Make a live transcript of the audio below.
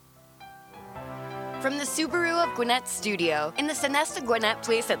From the Subaru of Gwinnett Studio in the Sonesta Gwinnett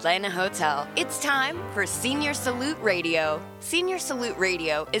Place Atlanta Hotel, it's time for Senior Salute Radio. Senior Salute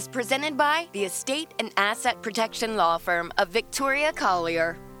Radio is presented by the Estate and Asset Protection Law Firm of Victoria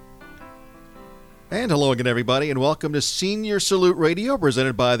Collier. And hello again, everybody, and welcome to Senior Salute Radio,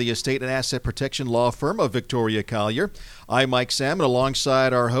 presented by the Estate and Asset Protection Law Firm of Victoria Collier. I'm Mike Salmon,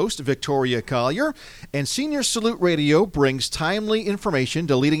 alongside our host, Victoria Collier. And Senior Salute Radio brings timely information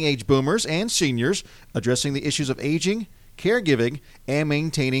to leading age boomers and seniors, addressing the issues of aging, caregiving, and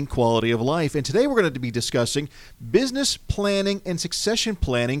maintaining quality of life. And today we're going to be discussing business planning and succession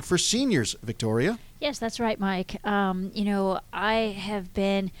planning for seniors, Victoria. Yes, that's right, Mike. I have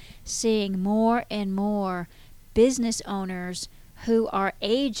been seeing more and more business owners who are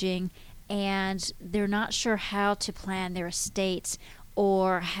aging and they're not sure how to plan their estates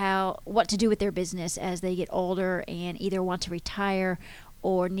or what to do with their business as they get older and either want to retire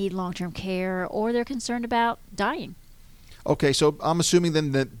or need long-term care, or they're concerned about dying. Okay, so I'm assuming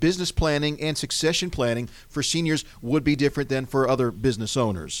then that business planning and succession planning for seniors would be different than for other business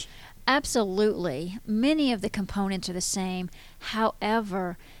owners. Absolutely. Many of the components are the same.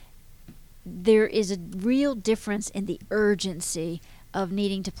 However, there is a real difference in the urgency of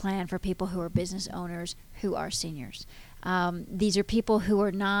needing to plan for people who are business owners who are seniors. These are people who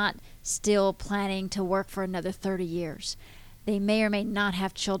are not still planning to work for another 30 years. They may or may not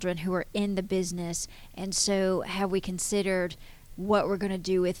have children who are in the business, and so have we considered what we're going to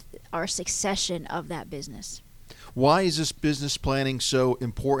do with our succession of that business? Why is this business planning so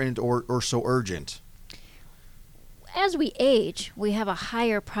important or so urgent? As we age, we have a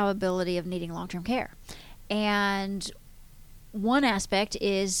higher probability of needing long-term care. And one aspect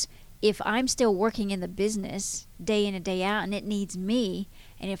is if I'm still working in the business day in and day out and it needs me,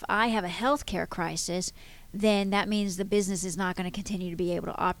 and if I have a health care crisis, then that means the business is not going to continue to be able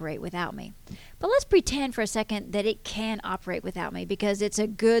to operate without me. But let's pretend for a second that it can operate without me because it's a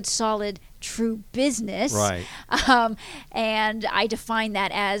good, solid, true business. Right. And I define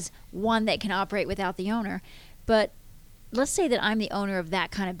that as one that can operate without the owner. But let's say that I'm the owner of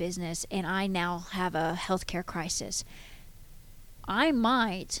that kind of business and I now have a healthcare crisis. I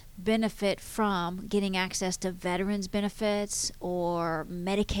might benefit from getting access to veterans benefits or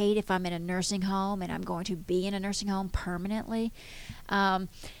Medicaid if I'm in a nursing home and I'm going to be in a nursing home permanently.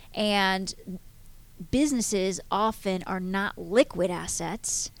 And businesses often are not liquid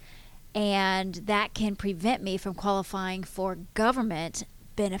assets, and that can prevent me from qualifying for government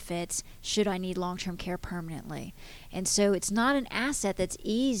benefits should I need long-term care permanently. And so it's not an asset that's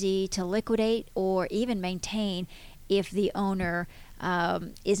easy to liquidate or even maintain if the owner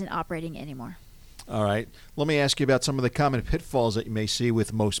isn't operating anymore. All right. Let me ask you about some of the common pitfalls that you may see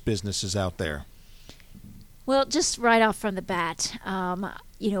with most businesses out there. Well, just right off from the bat,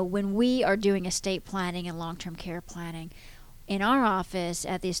 when we are doing estate planning and long-term care planning, in our office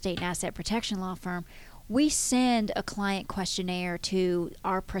at the Estate and Asset Protection Law Firm, we send a client questionnaire to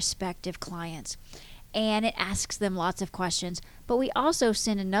our prospective clients. And it asks them lots of questions. But we also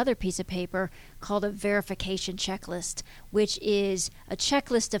send another piece of paper called a verification checklist, which is a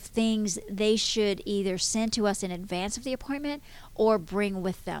checklist of things they should either send to us in advance of the appointment or bring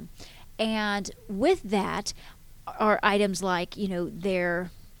with them. And with that are items like,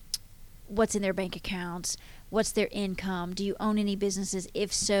 what's in their bank accounts, what's their income, do you own any businesses?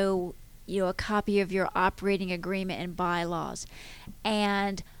 If so, a copy of your operating agreement and bylaws.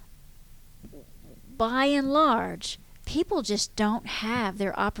 And by and large, people just don't have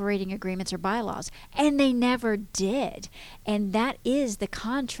their operating agreements or bylaws, and they never did. And that is the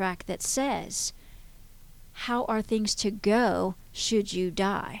contract that says how are things to go should you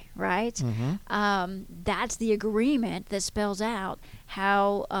die, right? Mm-hmm. That's the agreement that spells out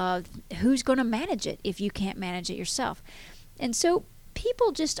how who's going to manage it if you can't manage it yourself. And so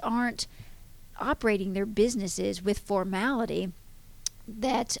people just aren't operating their businesses with formality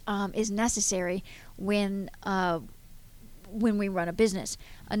that is necessary when we run a business.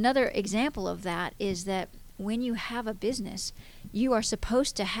 Another example of that is that when you have a business, you are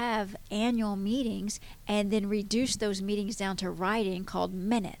supposed to have annual meetings and then reduce those meetings down to writing called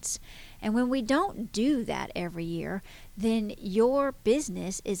minutes. And when we don't do that every year, then your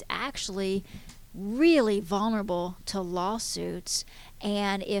business is actually really vulnerable to lawsuits.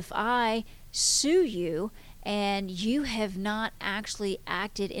 And if I sue you and you have not actually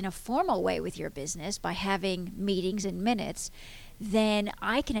acted in a formal way with your business by having meetings and minutes, then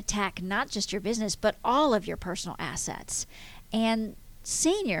I can attack not just your business, but all of your personal assets. And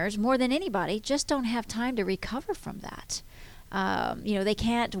seniors, more than anybody, just don't have time to recover from that. They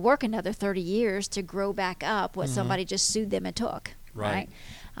can't work another 30 years to grow back up what somebody just sued them and took. Right.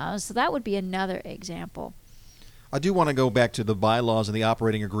 So that would be another example. I do want to go back to the bylaws and the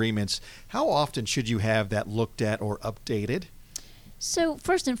operating agreements. How often should you have that looked at or updated? So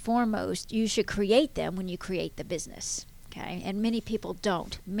first and foremost, you should create them when you create the business. Okay, and many people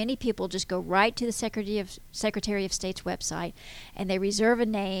don't. Many people just go right to the Secretary of State's website, and they reserve a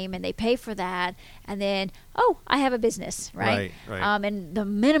name, and they pay for that, and then, oh, I have a business, right? Right. And the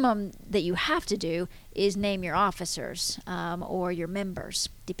minimum that you have to do is name your officers or your members,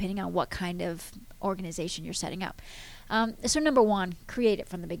 depending on what kind of organization you're setting up. So number one, create it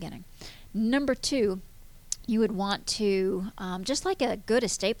from the beginning. Number two, you would want to, just like a good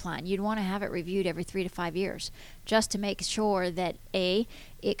estate plan, you'd want to have it reviewed every 3 to 5 years just to make sure that A,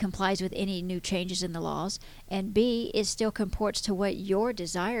 it complies with any new changes in the laws, and B, it still comports to what your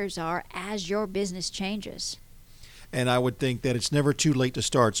desires are as your business changes. And I would think that it's never too late to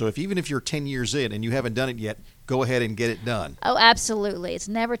start. So even if you're 10 years in and you haven't done it yet, go ahead and get it done. Oh, absolutely. It's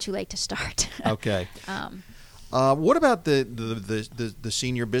never too late to start. Okay. What about the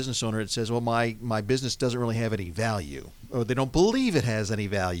senior business owner that says, well, my business doesn't really have any value, or they don't believe it has any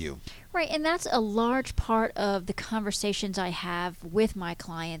value? Right, and that's a large part of the conversations I have with my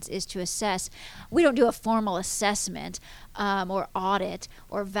clients is to assess. We don't do a formal assessment or audit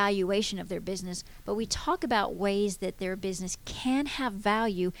or valuation of their business, but we talk about ways that their business can have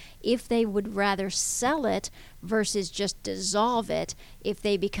value if they would rather sell it versus just dissolve it if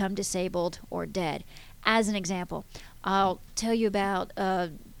they become disabled or dead. As an example, I'll tell you about a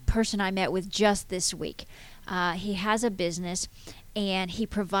person I met with just this week. He has a business, and he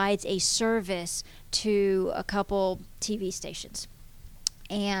provides a service to a couple TV stations.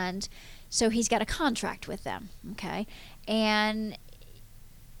 And so he's got a contract with them, okay? And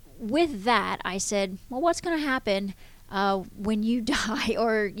with that, I said, well, what's going to happen when you die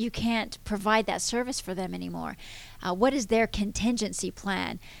or you can't provide that service for them anymore? What is their contingency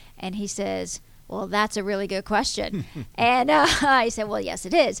plan? And he says, well, that's a really good question. And I said, well, yes,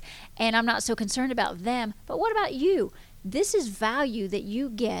 it is. And I'm not so concerned about them. But what about you? This is value that you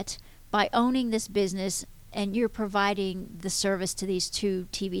get by owning this business, and you're providing the service to these 2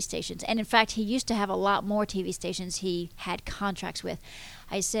 TV stations. And in fact, he used to have a lot more TV stations he had contracts with.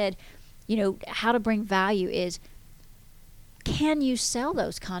 I said, how to bring value is, can you sell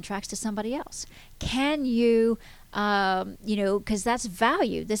those contracts to somebody else? Can you, because that's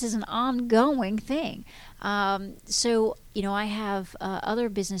value. This is an ongoing thing. So, I have other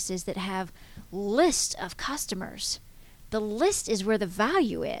businesses that have lists of customers. The list is where the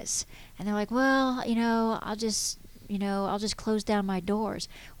value is. And they're like, well, I'll just close down my doors.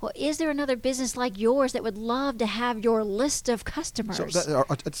 Well, is there another business like yours that would love to have your list of customers? So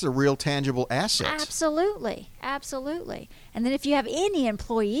that's a real tangible asset. Absolutely. Absolutely. And then if you have any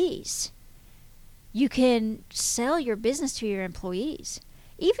employees, you can sell your business to your employees.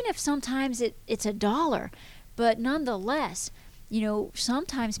 Even if sometimes it's $1, but nonetheless,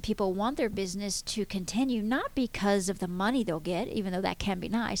 sometimes people want their business to continue, not because of the money they'll get, even though that can be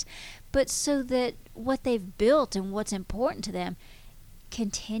nice, but so that what they've built and what's important to them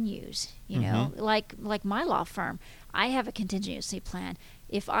continues. Like my law firm, I have a contingency plan.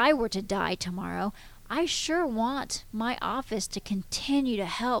 If I were to die tomorrow, I sure want my office to continue to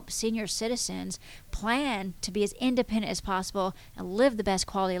help senior citizens plan to be as independent as possible and live the best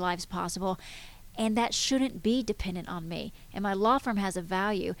quality lives possible. And that shouldn't be dependent on me. And my law firm has a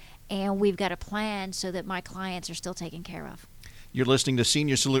value, and we've got a plan so that my clients are still taken care of. You're listening to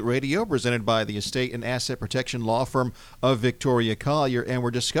Senior Salute Radio, presented by the Estate and Asset Protection Law Firm of Victoria Collier, and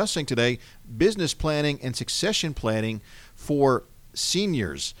we're discussing today business planning and succession planning for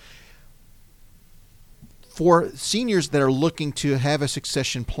seniors. For seniors that are looking to have a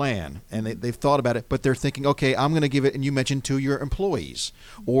succession plan, and they've thought about it, but they're thinking, okay, I'm going to give it, and you mentioned, to your employees,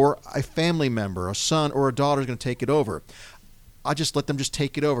 or a family member, a son or a daughter is going to take it over. I just let them just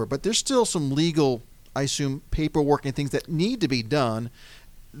take it over. But there's still some legal, I assume, paperwork and things that need to be done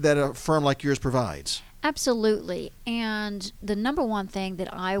that a firm like yours provides. Absolutely. And the number one thing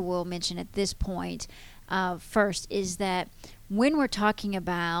that I will mention at this point first is that when we're talking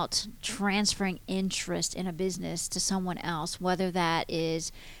about transferring interest in a business to someone else, whether that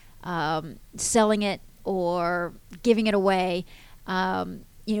is selling it or giving it away,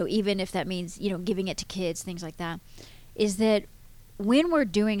 even if that means, giving it to kids, things like that, is that when we're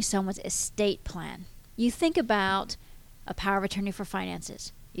doing someone's estate plan, you think about a power of attorney for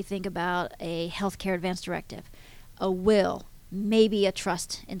finances. You think about a healthcare advance directive, a will, maybe a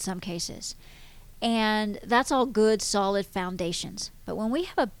trust in some cases. And that's all good, solid foundations. But when we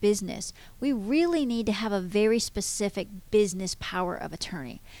have a business, we really need to have a very specific business power of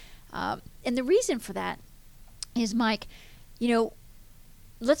attorney. And the reason for that is, Mike,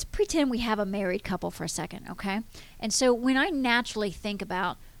 let's pretend we have a married couple for a second, okay? And so when I naturally think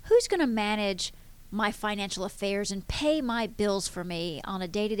about who's going to manage my financial affairs and pay my bills for me on a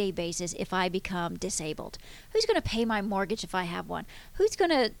day-to-day basis if I become disabled? Who's going to pay my mortgage if I have one? Who's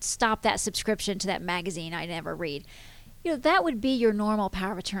going to stop that subscription to that magazine I never read? That would be your normal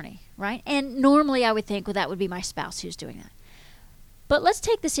power of attorney, right? And normally I would think, well, that would be my spouse who's doing that. But let's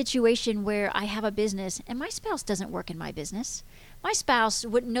take the situation where I have a business and my spouse doesn't work in my business. My spouse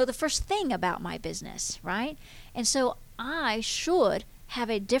wouldn't know the first thing about my business, right? And so I should have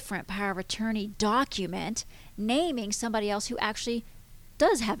a different power of attorney document naming somebody else who actually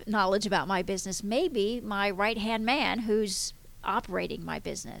does have knowledge about my business, maybe my right-hand man who's operating my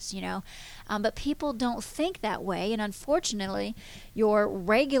business, but people don't think that way, and unfortunately your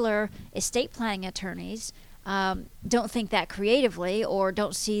regular estate planning attorneys don't think that creatively or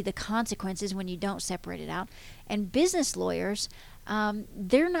don't see the consequences when you don't separate it out. And business lawyers,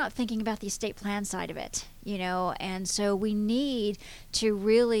 they're not thinking about the estate plan side of it, and so we need to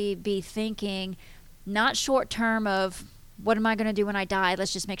really be thinking not short term of what am I going to do when I die?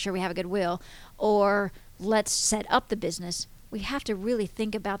 Let's just make sure we have a good will, or let's set up the business. We have to really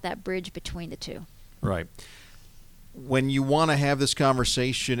think about that bridge between the two. Right. When you want to have this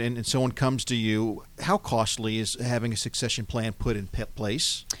conversation and someone comes to you, how costly is having a succession plan put in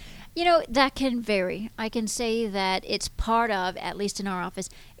place? That can vary. I can say that it's part of, at least in our office,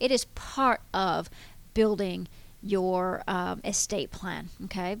 it is part of building your estate plan,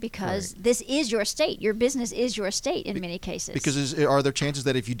 okay? Because This is your estate. Your business is your estate in many cases. Because are there chances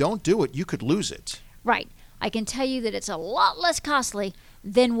that if you don't do it, you could lose it? Right. I can tell you that it's a lot less costly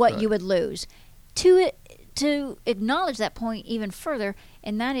than what you would lose. To acknowledge that point even further,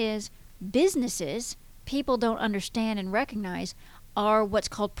 and that is businesses, people don't understand and recognize, are what's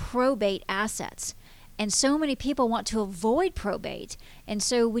called probate assets. And so many people want to avoid probate. And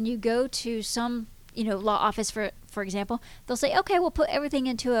so when you go to some law office, for example, they'll say, okay, we'll put everything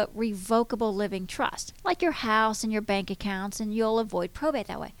into a revocable living trust, like your house and your bank accounts, and you'll avoid probate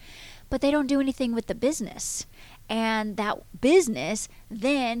that way. But they don't do anything with the business. And that business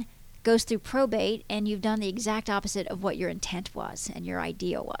then goes through probate, and you've done the exact opposite of what your intent was and your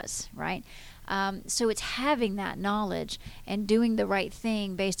idea was, right? So it's having that knowledge and doing the right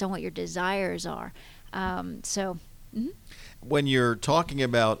thing based on what your desires are. When you're talking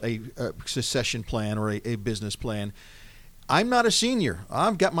about a succession plan or a business plan, I'm not a senior.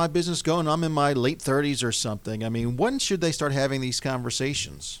 I've got my business going. I'm in my late 30s or something. I mean, when should they start having these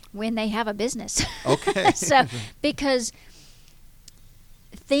conversations? When they have a business. Okay. Because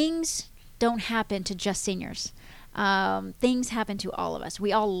things don't happen to just seniors. Things happen to all of us.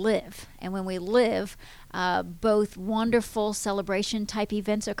 We all live. And when we live, both wonderful celebration type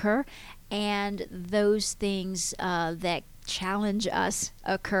events occur, and those things that challenge us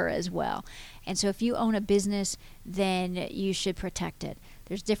occur as well. And so if you own a business, then you should protect it.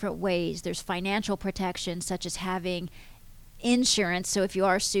 There's different ways. There's financial protection, such as having insurance. So if you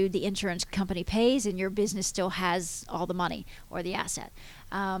are sued, the insurance company pays and your business still has all the money or the asset.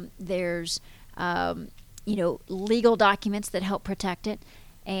 There's legal documents that help protect it,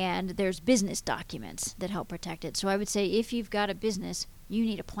 and there's business documents that help protect it. So I would say if you've got a business, you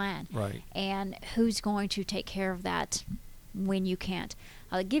need a plan. Right. And who's going to take care of that when you can't?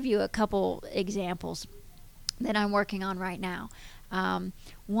 I'll give you a couple examples that I'm working on right now.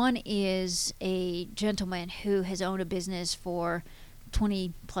 One is a gentleman who has owned a business for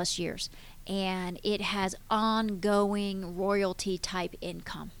 20 plus years, and it has ongoing royalty type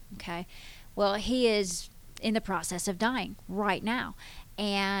income. Okay. Well, he is in the process of dying right now.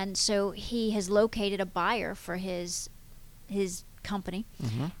 And so he has located a buyer for his company.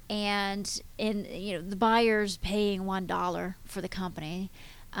 Mm-hmm. And the buyer's paying $1 for the company.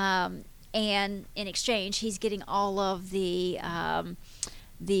 And in exchange, he's getting all of the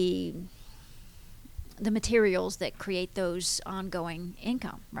materials that create those ongoing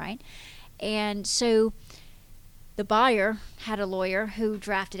income, right? And so the buyer had a lawyer who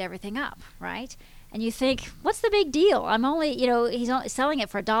drafted everything up, right? And you think, what's the big deal? I'm only, he's selling it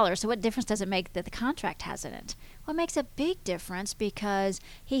for $1, so what difference does it make that the contract has in it? Well, it makes a big difference because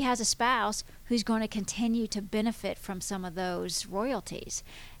he has a spouse who's going to continue to benefit from some of those royalties.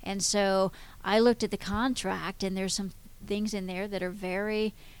 And so I looked at the contract, and there's some things in there that are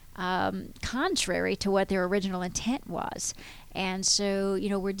very contrary to what their original intent was. And so,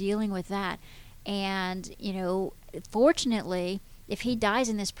 we're dealing with that. And, fortunately, if he dies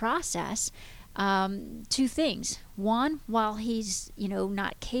in this process, two things. One, while he's,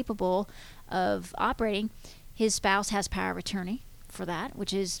 not capable of operating, his spouse has power of attorney for that,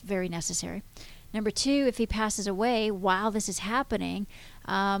 which is very necessary. Number two, if he passes away while this is happening,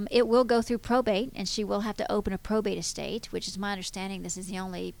 It will go through probate, and she will have to open a probate estate, which is my understanding. This is the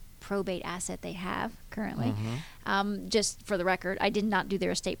only probate asset they have currently. Just for the record, I did not do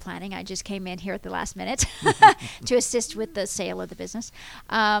their estate planning. I just came in here at the last minute to assist with the sale of the business.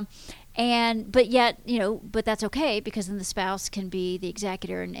 But that's okay, because then the spouse can be the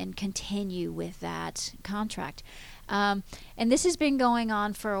executor and continue with that contract. And this has been going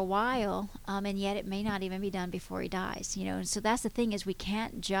on for a while, and yet it may not even be done before he dies. And so that's the thing, is we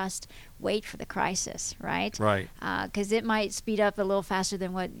can't just wait for the crisis, right? Right. Because it might speed up a little faster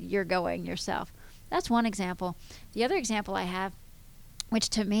than what you're going yourself. That's one example. The other example I have, which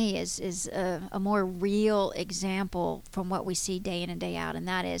to me is a more real example from what we see day in and day out, and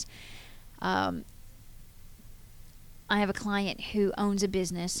that is, I have a client who owns a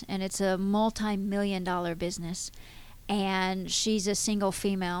business, and it's a multi-million-dollar business, and she's a single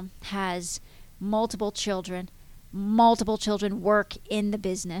female, has multiple children work in the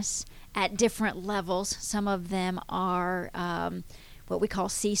business at different levels. Some of them are what we call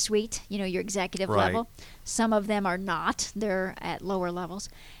C-suite, your executive level. Some of them are not. They're at lower levels.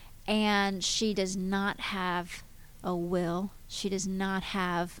 And she does not have a will. She does not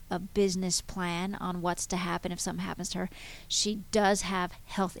have a business plan on what's to happen if something happens to her. She does have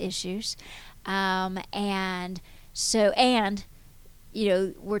health issues. We're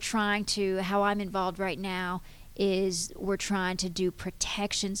trying to, how I'm involved right now is we're trying to do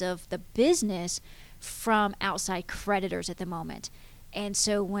protections of the business from outside creditors at the moment. And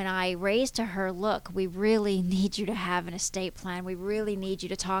so when I raised to her, look, we really need you to have an estate plan. We really need you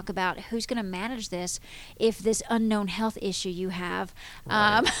to talk about who's going to manage this if this unknown health issue you have.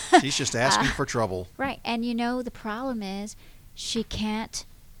 Right. She's just asking for trouble. Right. And the problem is she can't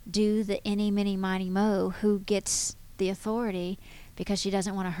do the any, miny, miny, mo who gets the authority, because she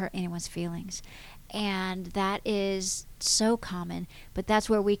doesn't want to hurt anyone's feelings. And that is so common, but that's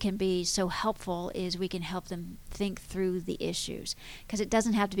where we can be so helpful, is we can help them think through the issues, because it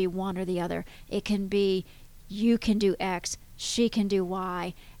doesn't have to be one or the other. It can be, you can do X, she can do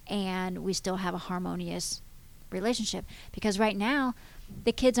Y, and we still have a harmonious relationship. Because right now,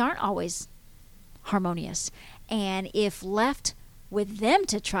 the kids aren't always harmonious, and if left with them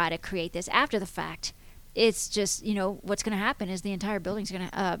to try to create this after the fact, it's just, what's going to happen is the entire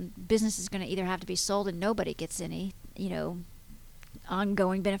business is going to either have to be sold and nobody gets any,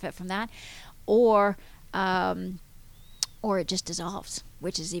 ongoing benefit from that, or it just dissolves,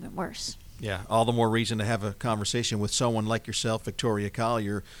 which is even worse. Yeah, all the more reason to have a conversation with someone like yourself, Victoria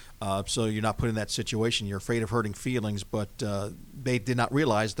Collier, so you're not put in that situation. You're afraid of hurting feelings, but they did not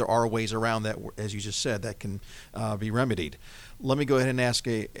realize there are ways around that, as you just said, that can be remedied. Let me go ahead and ask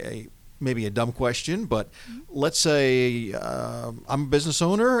maybe a dumb question, but let's say I'm a business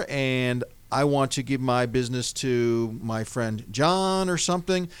owner and I want to give my business to my friend John or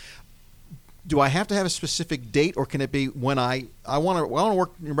something. Do I have to have a specific date, or can it be when I want to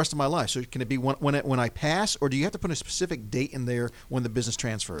work the rest of my life? So can it be when I pass, or do you have to put a specific date in there when the business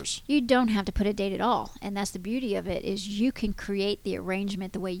transfers? You don't have to put a date at all, and that's the beauty of it, is you can create the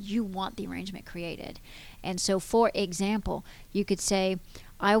arrangement the way you want the arrangement created. And so, for example, you could say,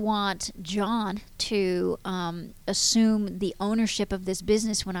 I want John to assume the ownership of this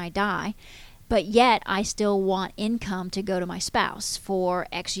business when I die, but yet I still want income to go to my spouse for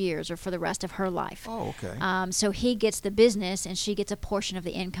X years or for the rest of her life. Oh, okay. So he gets the business and she gets a portion of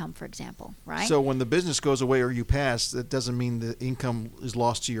the income, for example, right? So when the business goes away or you pass, that doesn't mean the income is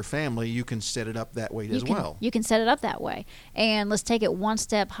lost to your family. You can set it up that way as well. You can set it up that way. And let's take it one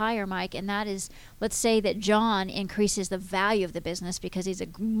step higher, Mike, and that is, let's say that John increases the value of the business because he's a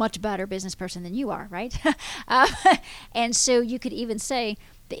much better business person than you are, right? And so you could even say,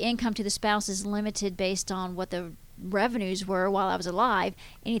 the income to the spouse is limited based on what the revenues were while I was alive.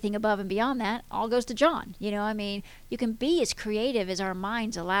 Anything above and beyond that all goes to John. You can be as creative as our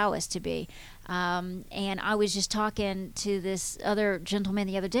minds allow us to be. And I was just talking to this other gentleman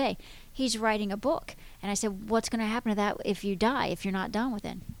the other day. He's writing a book. And I said, what's going to happen to that if you die, if you're not done with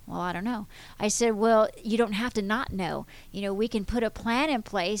it? Well, I don't know. I said, well, you don't have to not know. We can put a plan in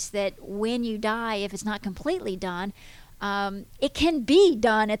place that when you die, if it's not completely done, it can be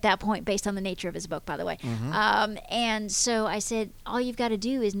done at that point based on the nature of his book, by the way. Mm-hmm. And so I said, all you've got to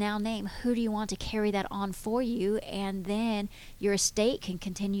do is now name who do you want to carry that on for you, and then your estate can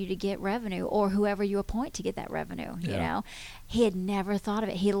continue to get revenue, or whoever you appoint to get that revenue. Yeah. He had never thought of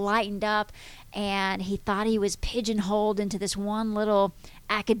it. He lightened up, and he thought he was pigeonholed into this one little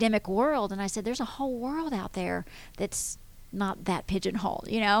academic world. And I said, there's a whole world out there that's not that pigeonholed,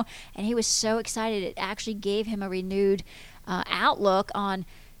 and he was so excited. It actually gave him a renewed outlook on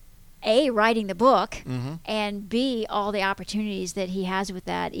A, writing the book, and B, all the opportunities that he has with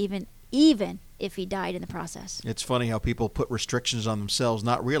that, even if he died in the process. It's funny how people put restrictions on themselves,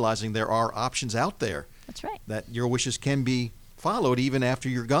 not realizing there are options out there. That's right. That your wishes can be followed even after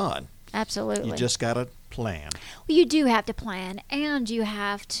you're gone. Absolutely. You just got to plan. Well, you do have to plan, and you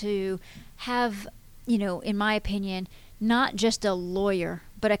have to have, in my opinion, not just a lawyer,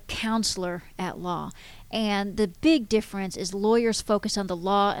 but a counselor at law. And the big difference is lawyers focus on the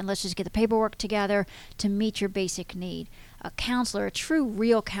law and let's just get the paperwork together to meet your basic need. A counselor, a true,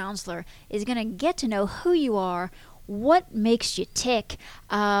 real counselor, is going to get to know who you are, what makes you tick,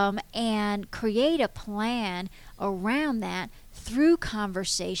 and create a plan around that through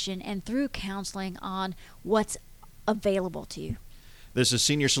conversation and through counseling on what's available to you. This is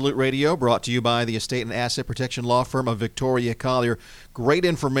Senior Salute Radio, brought to you by the Estate and Asset Protection Law Firm of Victoria Collier. Great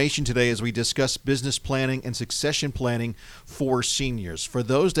information today as we discuss business planning and succession planning for seniors. For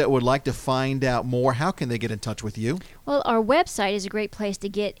those that would like to find out more, how can they get in touch with you? Well, our website is a great place to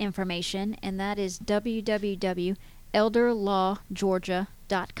get information, and that is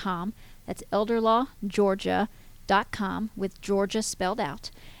www.elderlawgeorgia.com. That's elderlawgeorgia.com with Georgia spelled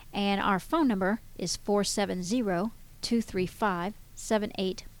out. And our phone number is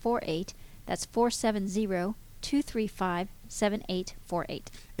 470-235-7848. That's 470-235-7848.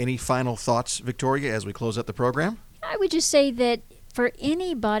 Any final thoughts, Victoria, as we close out the program? I would just say that for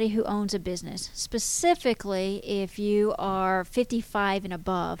anybody who owns a business, specifically if you are 55 and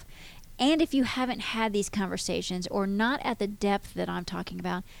above, and if you haven't had these conversations or not at the depth that I'm talking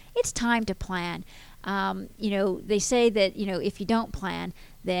about, it's time to plan. They say that, if you don't plan,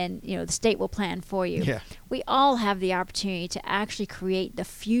 then, the state will plan for you. Yeah. We all have the opportunity to actually create the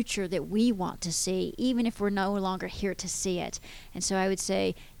future that we want to see, even if we're no longer here to see it. And so I would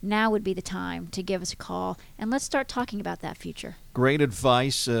say now would be the time to give us a call, and let's start talking about that future. Great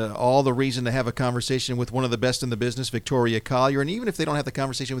advice. All the reason to have a conversation with one of the best in the business, Victoria Collier. And even if they don't have the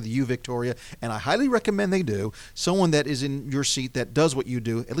conversation with you, Victoria, and I highly recommend they do, someone that is in your seat that does what you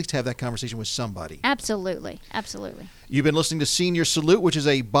do, at least have that conversation with somebody. Absolutely. Absolutely. You've been listening to Senior Salute, which is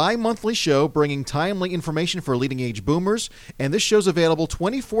a bi-monthly show bringing timely information for leading-age boomers. And this show's available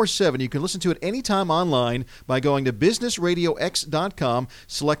 24/7. You can listen to it anytime online by going to businessradiox.com,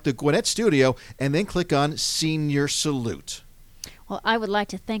 select the Gwinnett Studio, and then click on Senior Salute. Well, I would like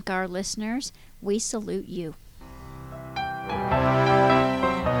to thank our listeners. We salute you.